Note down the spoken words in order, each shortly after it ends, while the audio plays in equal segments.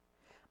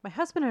My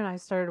husband and I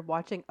started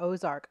watching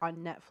Ozark on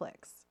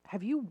Netflix.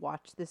 Have you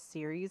watched this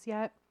series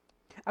yet?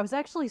 I was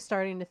actually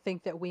starting to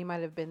think that we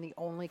might have been the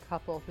only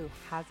couple who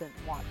hasn't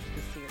watched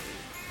the series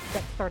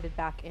that started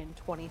back in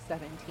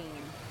 2017.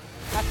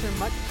 After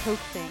much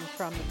coaxing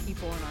from the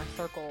people in our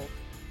circle,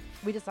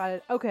 we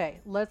decided, okay,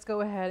 let's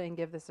go ahead and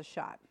give this a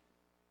shot.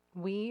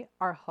 We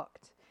are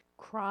hooked.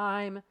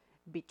 Crime,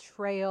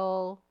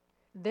 betrayal.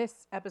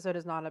 This episode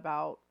is not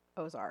about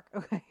Ozark,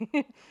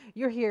 okay?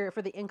 You're here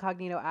for the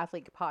Incognito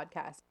Athlete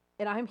podcast,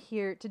 and I'm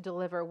here to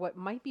deliver what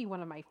might be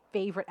one of my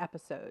favorite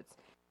episodes.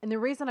 And the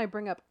reason I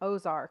bring up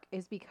Ozark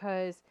is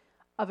because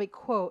of a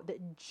quote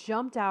that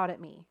jumped out at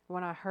me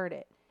when I heard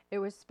it. It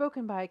was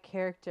spoken by a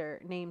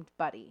character named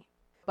Buddy.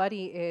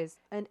 Buddy is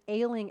an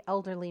ailing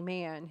elderly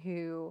man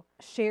who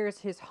shares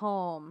his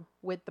home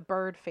with the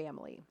Bird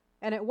family.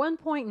 And at one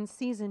point in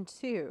season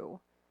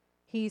 2,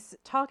 he's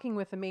talking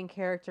with the main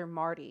character,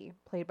 Marty,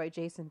 played by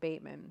Jason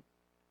Bateman.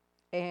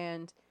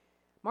 And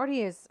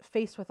Marty is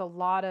faced with a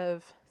lot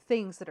of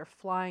things that are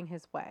flying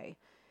his way.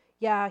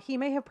 Yeah, he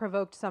may have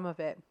provoked some of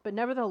it, but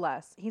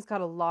nevertheless, he's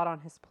got a lot on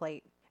his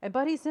plate. And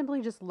Buddy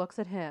simply just looks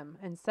at him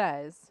and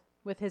says,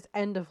 with his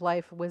end of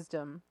life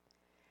wisdom,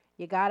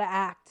 you gotta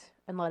act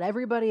and let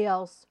everybody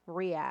else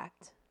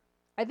react.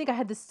 I think I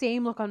had the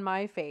same look on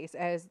my face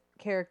as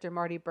character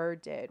Marty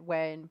Bird did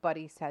when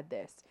Buddy said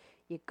this.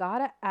 You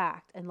gotta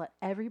act and let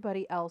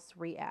everybody else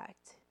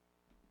react.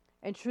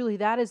 And truly,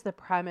 that is the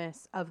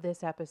premise of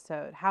this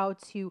episode. How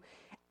to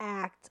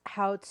act,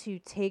 how to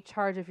take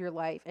charge of your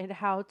life, and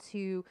how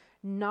to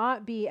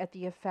not be at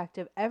the effect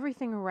of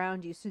everything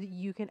around you so that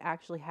you can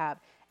actually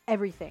have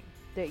everything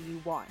that you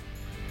want.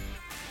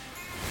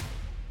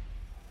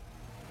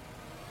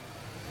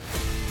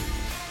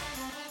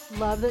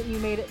 Love that you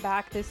made it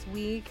back this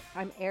week.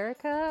 I'm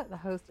Erica, the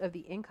host of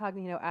the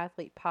Incognito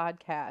Athlete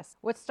podcast.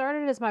 What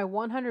started as my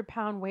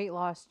 100-pound weight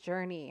loss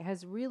journey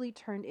has really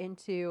turned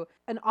into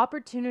an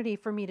opportunity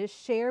for me to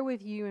share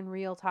with you in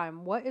real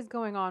time what is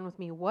going on with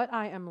me, what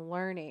I am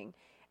learning,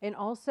 and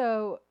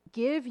also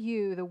give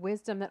you the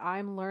wisdom that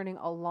I'm learning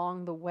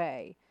along the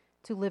way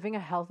to living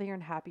a healthier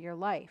and happier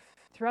life.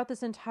 Throughout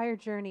this entire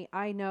journey,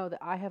 I know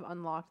that I have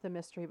unlocked the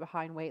mystery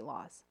behind weight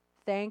loss.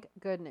 Thank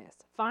goodness.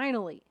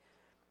 Finally.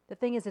 The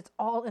thing is, it's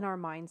all in our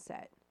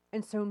mindset.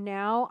 And so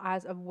now,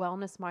 as a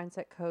wellness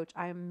mindset coach,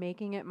 I am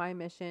making it my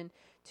mission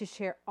to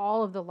share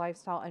all of the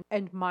lifestyle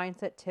and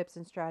mindset tips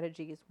and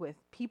strategies with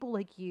people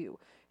like you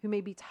who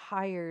may be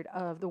tired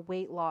of the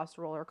weight loss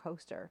roller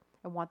coaster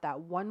and want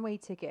that one-way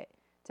ticket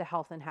to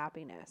health and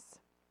happiness.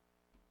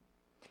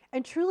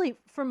 And truly,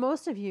 for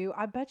most of you,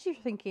 I bet you're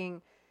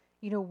thinking,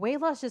 weight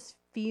loss just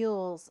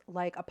feels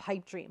like a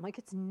pipe dream. Like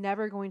it's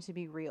never going to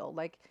be real.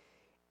 Like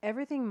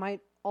everything might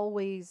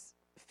always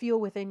feel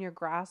within your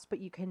grasp, but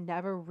you can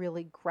never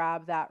really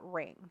grab that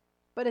ring.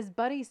 But as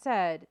Buddy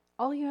said,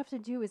 all you have to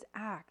do is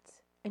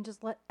act and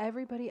just let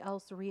everybody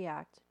else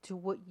react to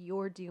what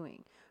you're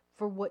doing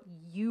for what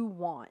you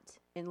want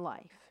in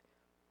life.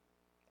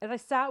 As I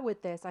sat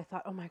with this, I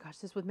thought, oh my gosh,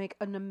 this would make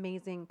an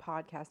amazing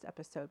podcast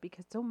episode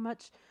because so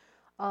much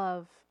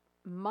of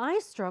my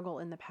struggle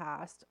in the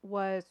past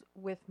was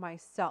with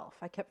myself.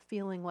 I kept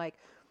feeling like,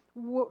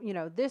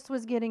 this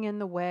was getting in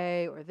the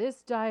way or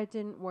this diet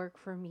didn't work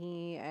for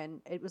me. And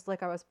it was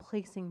like I was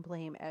placing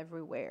blame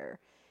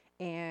everywhere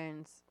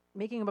and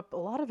making up a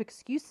lot of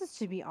excuses,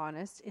 to be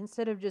honest,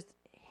 instead of just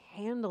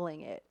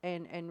handling it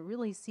and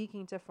really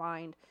seeking to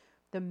find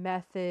the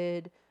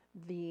method,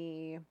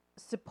 the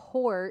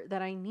support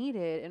that I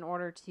needed in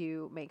order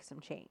to make some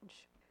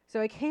change.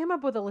 So I came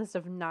up with a list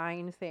of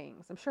 9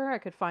 things. I'm sure I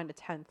could find a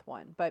 10th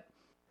one, but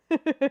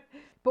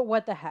but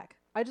what the heck?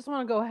 I just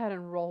want to go ahead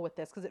and roll with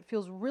this because it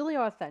feels really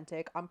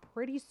authentic. I'm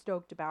pretty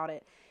stoked about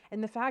it.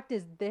 And the fact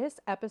is, this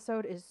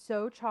episode is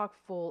so chock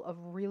full of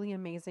really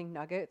amazing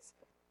nuggets.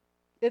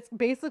 It's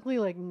basically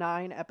like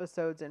 9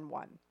 episodes in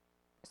one.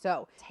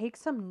 So take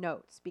some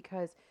notes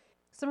because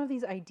some of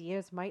these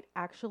ideas might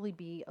actually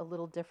be a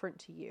little different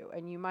to you.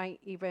 And you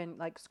might even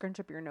like scrunch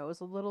up your nose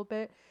a little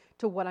bit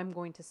to what I'm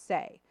going to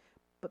say.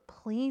 But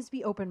please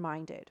be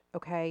open-minded,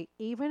 okay?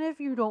 Even if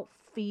you don't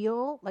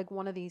feel like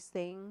one of these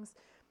things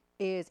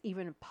is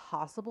even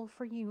possible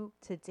for you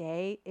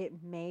today,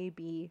 it may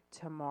be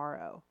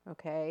tomorrow,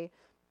 okay?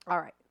 All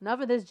right, enough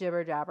of this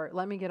jibber jabber.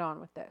 Let me get on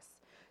with this.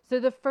 So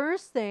the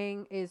first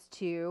thing is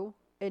to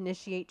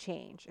initiate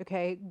change,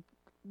 okay?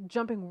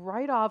 Jumping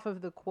right off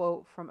of the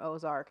quote from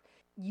Ozark,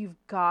 you've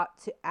got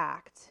to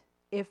act.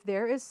 If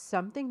there is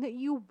something that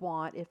you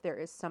want, if there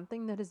is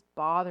something that is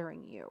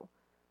bothering you,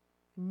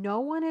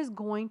 no one is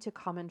going to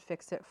come and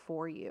fix it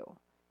for you.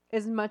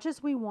 As much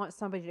as we want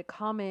somebody to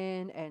come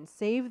in and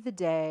save the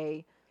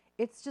day,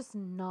 it's just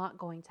not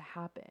going to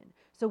happen.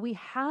 So we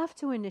have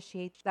to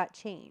initiate that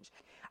change.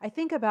 I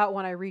think about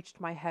when I reached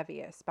my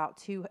heaviest, about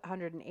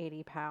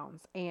 280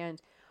 pounds,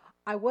 and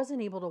I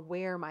wasn't able to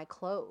wear my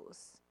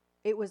clothes.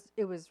 It was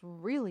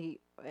really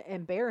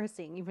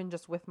embarrassing, even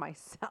just with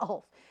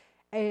myself.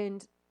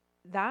 And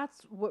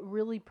that's what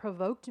really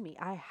provoked me.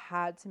 I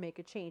had to make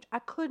a change. I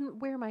couldn't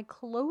wear my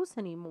clothes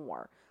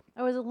anymore.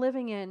 I was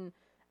living in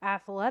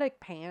athletic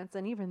pants,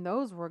 and even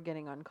those were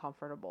getting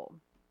uncomfortable.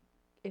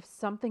 If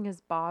something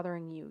is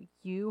bothering you,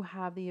 you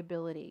have the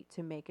ability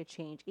to make a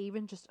change,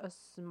 even just a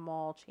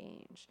small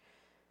change.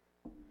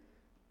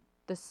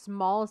 The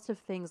smallest of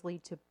things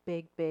lead to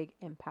big, big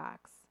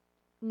impacts.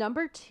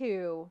 Number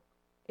 2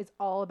 is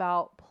all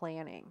about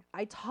planning.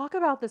 I talk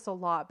about this a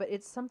lot, but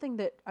it's something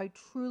that I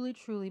truly,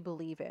 truly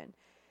believe in.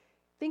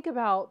 Think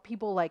about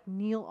people like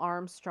Neil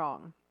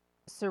Armstrong,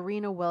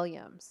 Serena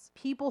Williams,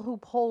 people who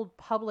hold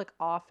public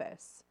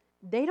office.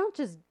 They don't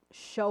just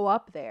show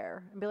up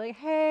there and be like,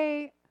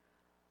 hey,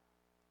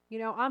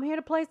 I'm here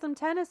to play some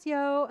tennis,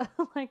 yo.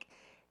 Like,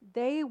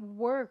 they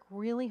work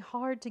really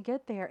hard to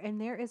get there,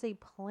 and there is a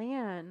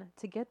plan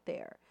to get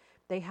there.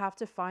 They have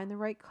to find the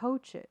right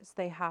coaches.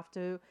 They have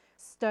to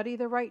study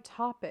the right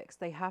topics.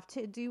 They have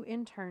to do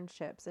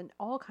internships and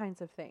all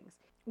kinds of things.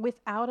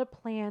 Without a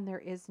plan, there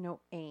is no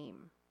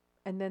aim,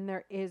 and then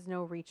there is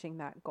no reaching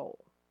that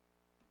goal.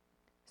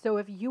 So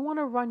if you want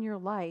to run your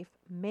life,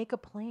 make a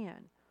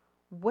plan.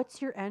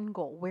 What's your end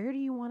goal? Where do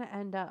you want to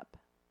end up?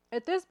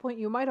 At this point,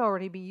 you might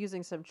already be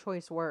using some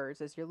choice words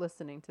as you're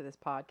listening to this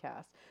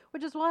podcast,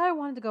 which is why I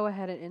wanted to go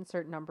ahead and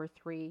insert number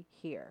 3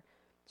 here.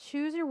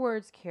 Choose your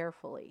words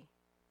carefully.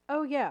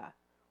 Oh yeah,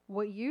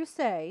 what you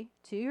say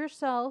to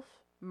yourself,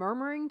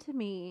 murmuring to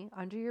me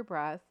under your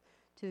breath,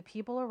 to the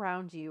people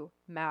around you,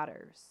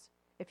 matters.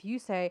 If you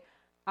say,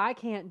 I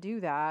can't do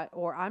that,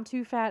 or I'm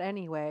too fat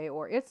anyway,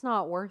 or it's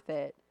not worth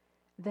it,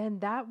 then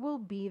that will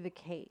be the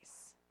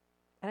case.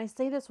 And I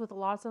say this with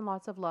lots and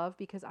lots of love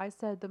because I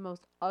said the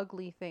most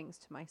ugly things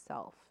to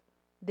myself.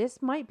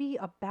 This might be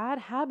a bad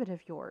habit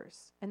of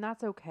yours, and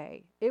that's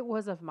okay. It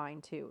was of mine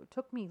too. It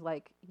took me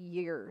like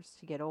years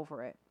to get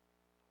over it.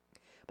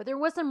 But there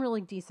was some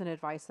really decent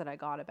advice that I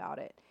got about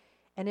it.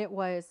 And it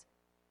was,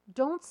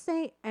 don't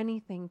say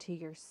anything to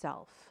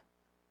yourself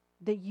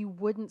that you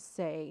wouldn't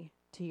say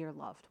to your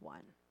loved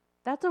one.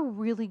 That's a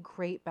really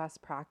great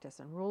best practice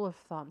and rule of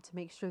thumb to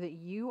make sure that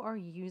you are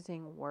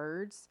using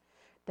words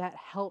that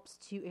helps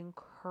to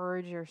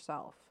encourage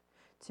yourself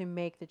to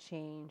make the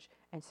change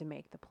and to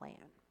make the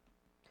plan.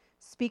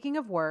 Speaking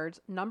of words,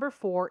 number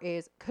 4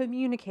 is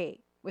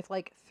communicate with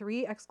like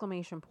 3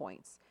 exclamation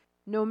points.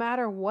 No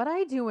matter what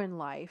I do in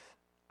life,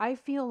 I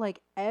feel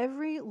like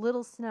every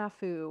little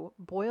snafu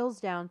boils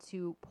down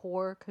to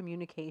poor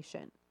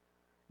communication,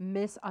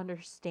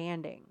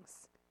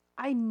 misunderstandings.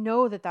 I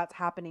know that that's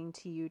happening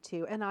to you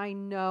too, and I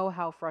know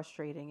how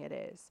frustrating it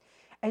is.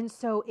 And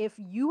so if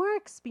you are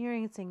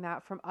experiencing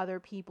that from other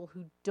people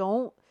who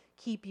don't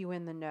keep you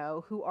in the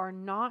know, who are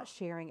not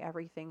sharing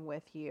everything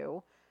with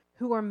you,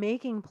 who are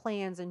making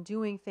plans and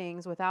doing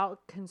things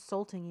without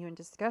consulting you and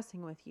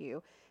discussing with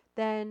you,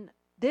 then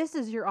this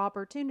is your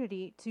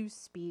opportunity to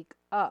speak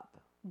up.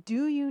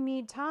 Do you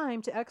need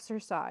time to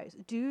exercise?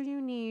 Do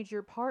you need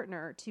your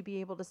partner to be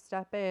able to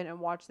step in and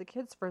watch the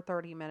kids for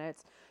 30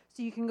 minutes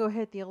so you can go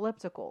hit the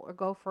elliptical or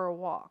go for a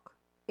walk?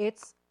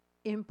 It's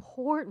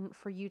important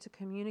for you to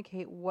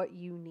communicate what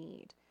you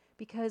need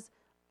because,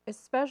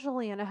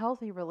 especially in a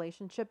healthy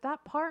relationship,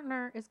 that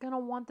partner is going to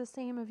want the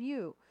same of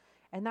you.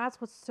 And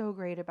that's what's so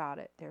great about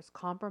it. There's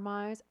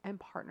compromise and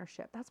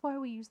partnership. That's why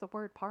we use the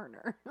word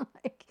partner.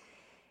 Like,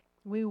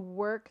 we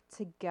work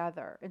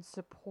together and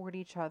support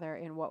each other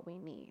in what we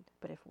need.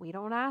 But if we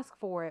don't ask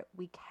for it,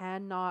 we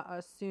cannot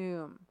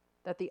assume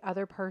that the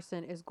other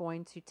person is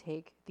going to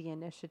take the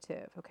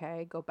initiative,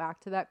 okay? Go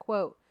back to that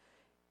quote.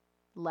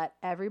 Let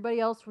everybody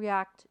else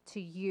react to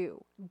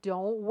you.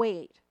 Don't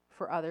wait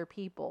for other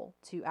people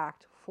to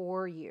act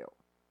for you.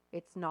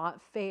 It's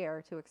not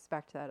fair to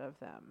expect that of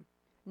them.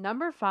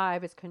 Number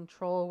 5 is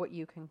control what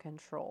you can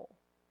control.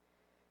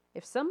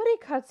 If somebody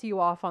cuts you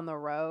off on the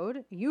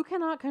road, you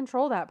cannot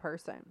control that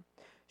person.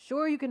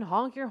 Sure, you can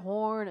honk your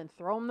horn and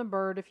throw them the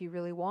bird if you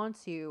really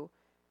want to,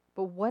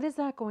 but what is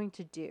that going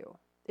to do?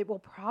 It will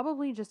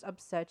probably just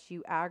upset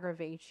you,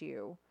 aggravate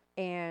you,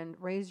 and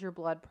raise your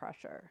blood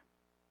pressure.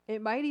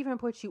 It might even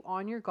put you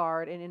on your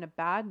guard and in a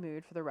bad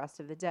mood for the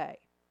rest of the day.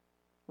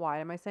 Why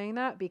am I saying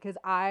that? Because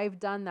I've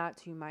done that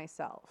to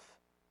myself.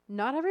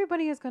 Not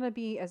everybody is going to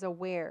be as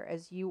aware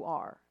as you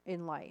are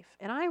in life.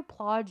 And I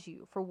applaud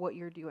you for what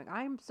you're doing.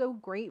 I'm so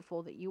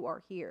grateful that you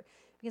are here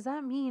because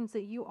that means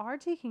that you are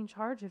taking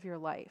charge of your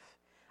life.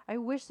 I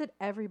wish that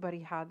everybody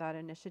had that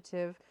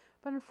initiative,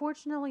 but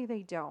unfortunately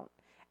they don't.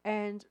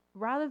 And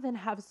rather than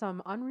have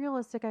some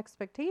unrealistic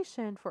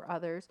expectation for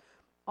others,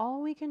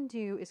 all we can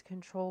do is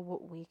control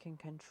what we can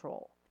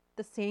control.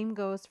 The same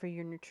goes for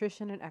your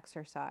nutrition and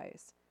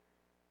exercise.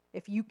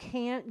 If you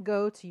can't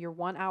go to your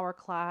 1-hour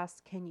class,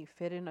 can you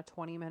fit in a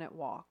 20-minute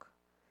walk?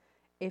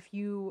 If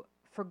you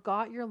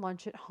forgot your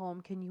lunch at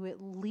home, can you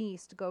at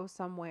least go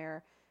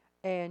somewhere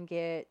and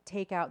get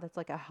takeout that's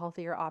like a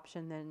healthier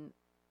option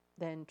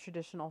than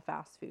traditional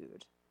fast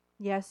food?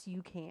 Yes,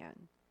 you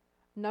can.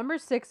 Number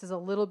 6 is a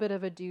little bit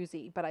of a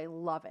doozy, but I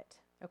love it.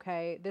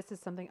 Okay, this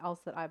is something else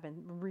that I've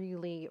been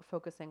really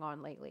focusing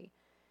on lately.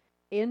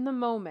 In the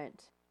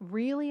moment,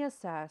 really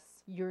assess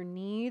your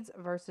needs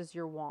versus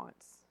your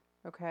wants.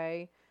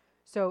 Okay,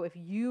 so if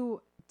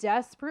you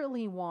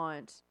desperately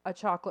want a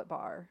chocolate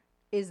bar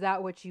Is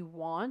that what you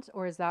want,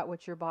 or is that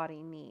what your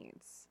body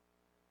needs?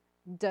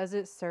 Does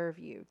it serve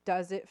you?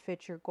 Does it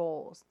fit your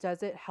goals?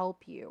 Does it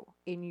help you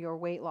in your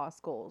weight loss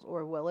goals,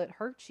 or will it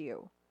hurt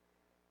you?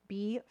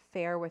 Be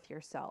fair with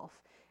yourself.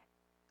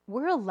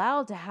 We're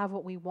allowed to have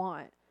what we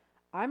want.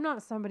 I'm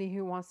not somebody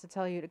who wants to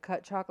tell you to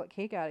cut chocolate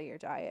cake out of your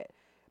diet.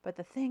 But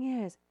the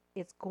thing is,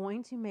 it's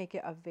going to make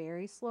it a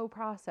very slow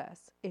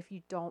process if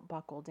you don't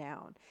buckle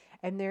down.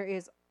 And there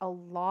is a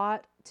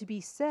lot to be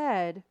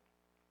said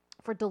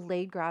for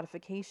delayed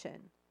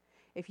gratification.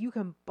 If you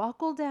can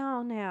buckle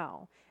down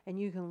now and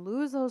you can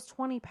lose those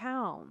 20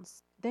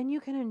 pounds, then you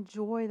can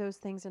enjoy those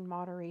things in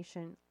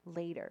moderation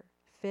later.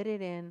 Fit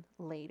it in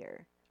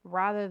later,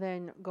 rather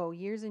than go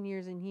years and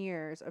years and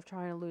years of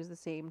trying to lose the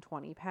same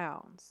 20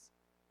 pounds.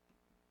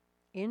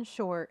 In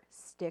short,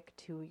 stick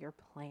to your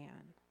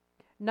plan.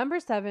 Number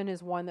 7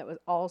 is one that was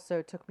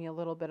also took me a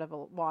little bit of a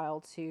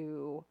while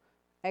to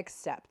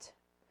accept.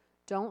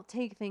 Don't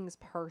take things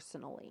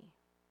personally.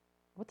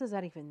 What does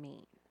that even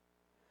mean?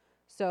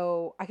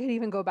 So I could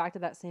even go back to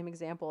that same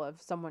example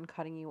of someone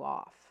cutting you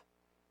off.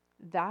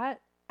 That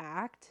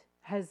act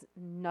has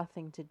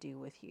nothing to do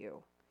with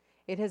you.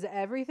 It has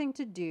everything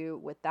to do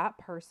with that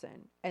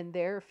person and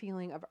their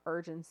feeling of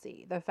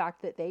urgency. The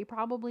fact that they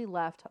probably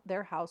left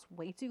their house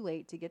way too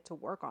late to get to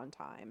work on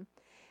time,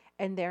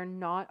 and they're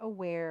not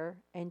aware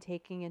and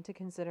taking into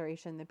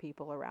consideration the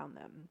people around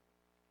them.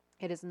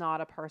 It is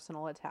not a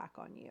personal attack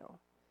on you.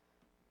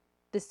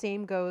 The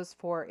same goes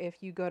for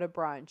if you go to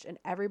brunch and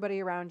everybody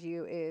around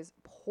you is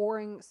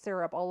pouring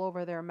syrup all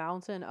over their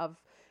mountain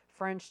of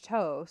French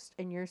toast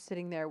and you're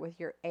sitting there with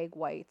your egg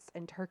whites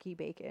and turkey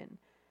bacon.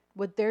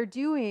 What they're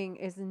doing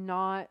is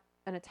not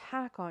an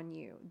attack on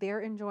you. They're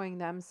enjoying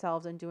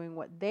themselves and doing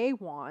what they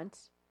want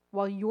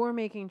while you're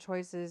making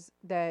choices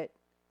that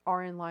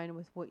are in line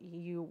with what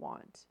you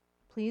want.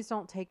 Please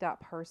don't take that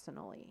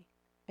personally.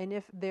 And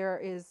if there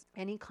is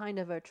any kind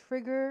of a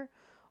trigger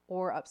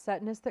or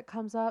upsetness that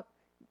comes up,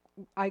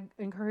 I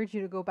encourage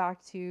you to go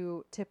back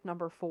to tip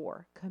number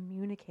 4.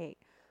 Communicate.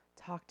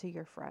 Talk to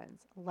your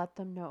friends. Let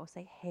them know.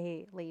 Say,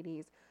 hey,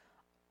 ladies,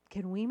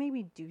 can we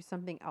maybe do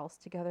something else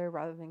together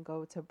rather than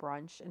go to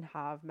brunch and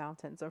have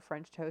mountains of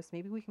French toast?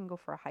 Maybe we can go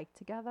for a hike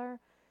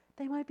together.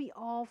 They might be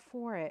all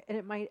for it.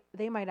 And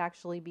they might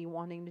actually be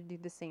wanting to do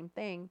the same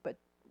thing, but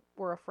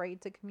we're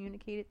afraid to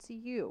communicate it to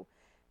you.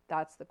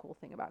 That's the cool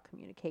thing about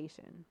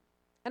communication.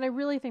 And I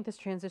really think this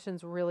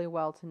transitions really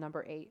well to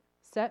number 8.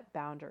 Set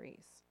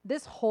boundaries.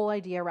 This whole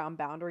idea around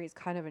boundaries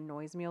kind of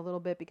annoys me a little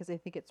bit because I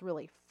think it's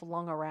really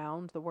flung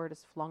around. The word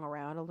is flung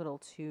around a little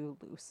too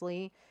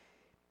loosely.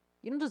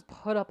 You don't just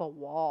put up a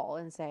wall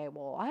and say,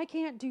 well, I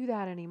can't do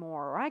that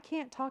anymore, or I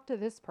can't talk to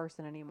this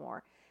person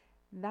anymore.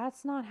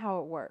 That's not how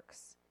it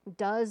works.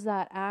 Does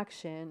that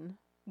action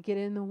get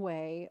in the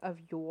way of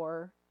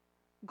your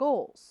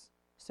goals?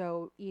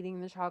 So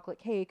eating the chocolate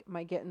cake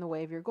might get in the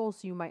way of your goals,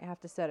 so you might have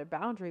to set a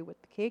boundary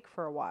with the cake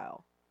for a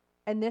while.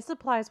 And this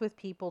applies with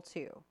people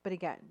too. But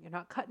again, you're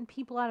not cutting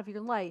people out of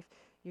your life.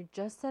 You're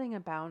just setting a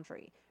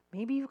boundary.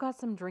 Maybe you've got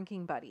some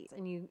drinking buddies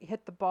and you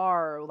hit the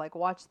bar or like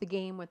watch the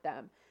game with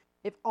them.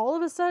 If all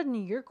of a sudden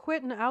you're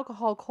quitting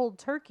alcohol cold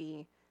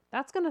turkey,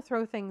 that's going to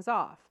throw things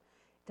off.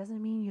 It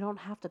doesn't mean you don't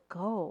have to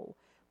go,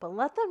 but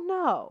let them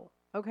know,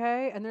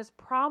 okay? And there's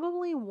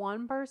probably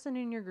one person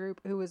in your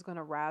group who is going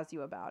to razz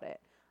you about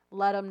it.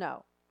 Let them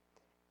know.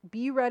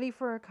 Be ready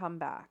for a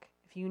comeback.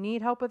 If you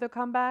need help with a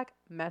comeback,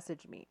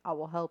 message me. I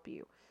will help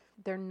you.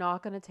 They're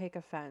not going to take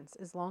offense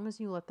as long as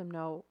you let them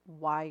know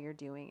why you're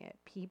doing it.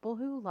 People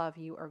who love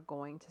you are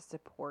going to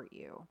support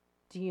you.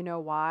 Do you know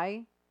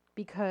why?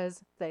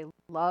 Because they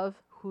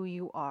love who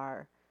you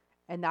are.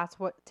 And that's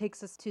what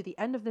takes us to the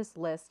end of this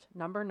list,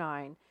 number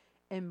 9.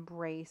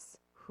 Embrace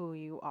who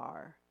you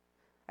are.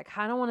 I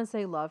kind of want to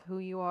say love who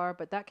you are,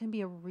 but that can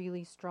be a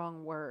really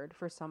strong word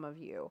for some of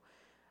you.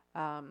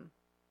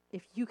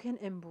 If you can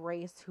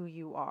embrace who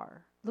you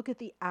are, look at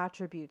the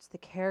attributes, the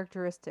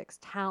characteristics,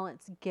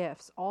 talents,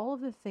 gifts, all of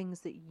the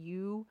things that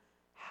you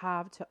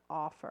have to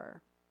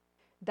offer.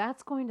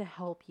 That's going to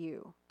help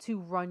you to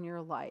run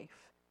your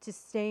life, to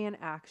stay in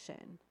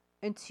action,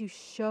 and to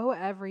show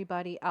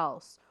everybody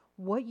else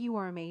what you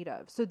are made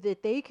of so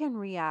that they can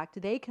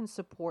react, they can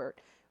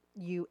support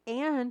you,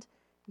 and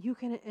you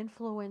can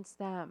influence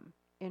them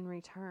in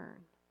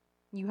return.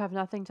 You have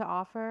nothing to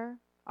offer?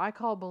 I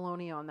call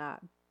baloney on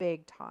that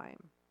big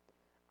time.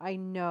 I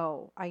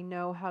know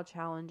how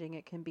challenging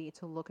it can be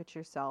to look at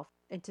yourself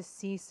and to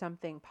see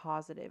something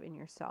positive in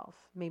yourself.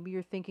 Maybe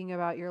you're thinking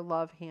about your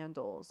love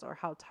handles or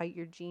how tight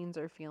your jeans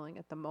are feeling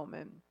at the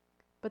moment.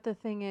 But the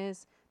thing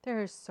is,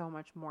 there is so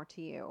much more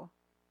to you.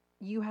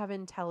 You have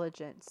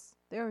intelligence.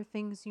 There are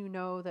things you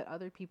know that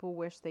other people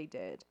wish they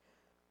did.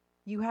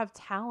 You have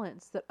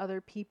talents that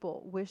other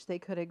people wish they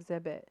could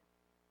exhibit.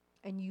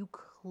 And you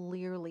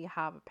clearly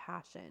have a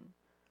passion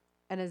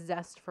and a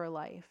zest for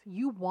life.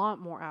 You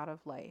want more out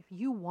of life.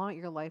 You want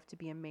your life to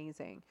be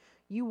amazing.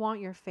 You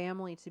want your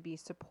family to be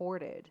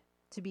supported,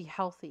 to be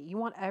healthy. You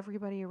want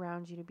everybody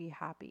around you to be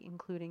happy,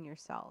 including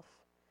yourself.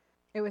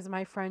 It was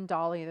my friend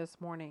Dolly this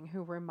morning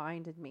who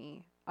reminded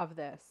me of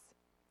this.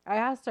 I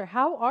asked her,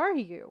 "How are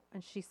you?"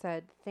 And she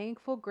said,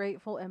 "Thankful,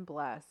 grateful, and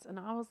blessed." And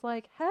I was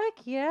like,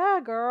 "Heck yeah,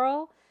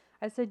 girl."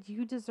 I said,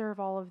 "You deserve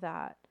all of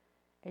that."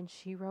 And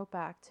she wrote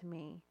back to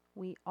me,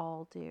 "We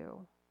all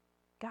do."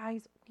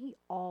 Guys, we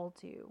all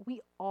do.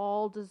 We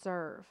all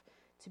deserve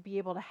to be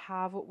able to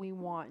have what we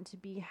want, to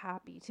be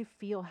happy, to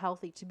feel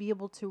healthy, to be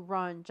able to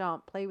run,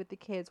 jump, play with the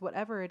kids,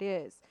 whatever it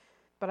is.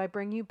 But I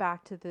bring you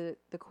back to the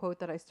quote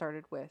that I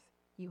started with.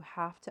 You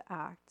have to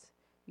act.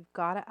 You've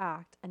got to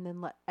act and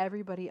then let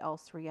everybody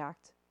else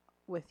react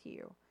with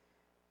you.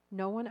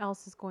 No one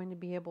else is going to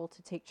be able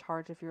to take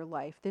charge of your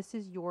life. This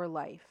is your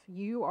life.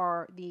 You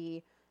are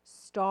the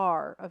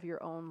star of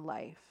your own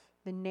life,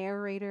 the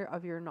narrator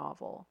of your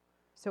novel.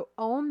 So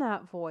own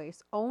that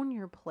voice, own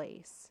your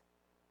place,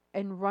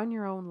 and run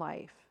your own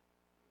life.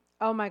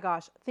 Oh my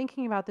gosh,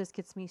 thinking about this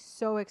gets me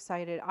so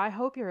excited. I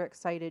hope you're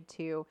excited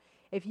too.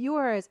 If you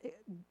are as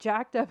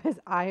jacked up as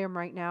I am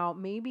right now,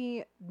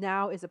 maybe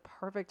now is a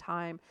perfect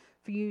time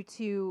for you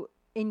to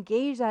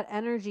engage that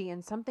energy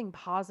in something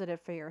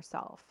positive for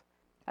yourself.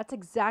 That's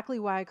exactly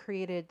why I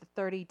created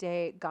the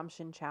 30-day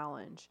gumption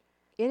challenge.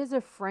 It is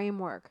a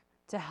framework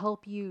to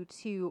help you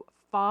to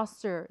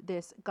foster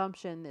this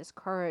gumption, this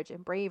courage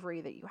and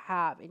bravery that you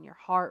have in your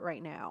heart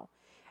right now,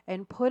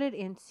 and put it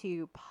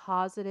into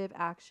positive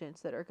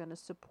actions that are going to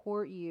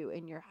support you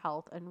in your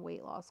health and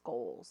weight loss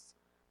goals.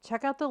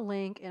 Check out the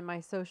link in my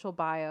social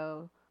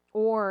bio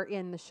or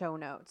in the show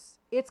notes.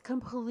 It's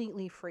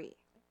completely free.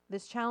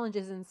 This challenge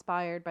is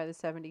inspired by the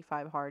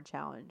 75 Hard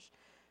Challenge.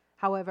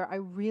 However, I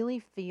really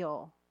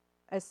feel,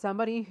 as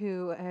somebody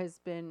who has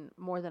been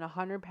more than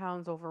 100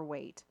 pounds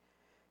overweight,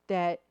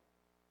 that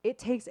it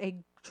takes a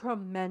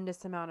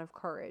tremendous amount of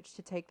courage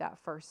to take that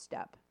first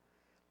step.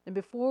 And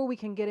before we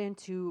can get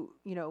into,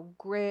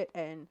 grit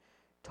and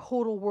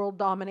total world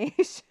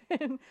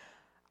domination,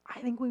 I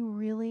think we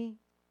really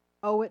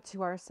owe it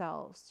to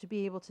ourselves to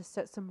be able to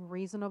set some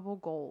reasonable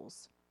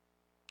goals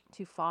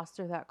to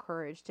foster that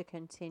courage to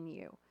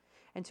continue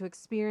and to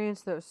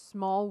experience those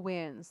small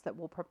wins that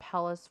will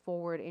propel us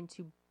forward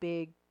into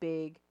big,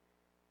 big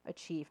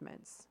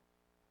achievements.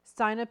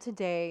 Sign up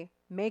today,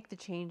 make the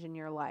change in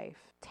your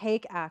life,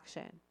 take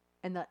action,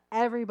 and let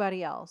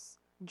everybody else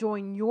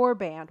join your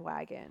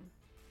bandwagon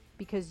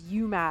because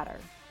you matter.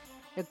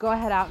 Now go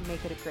ahead out and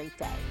make it a great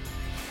day.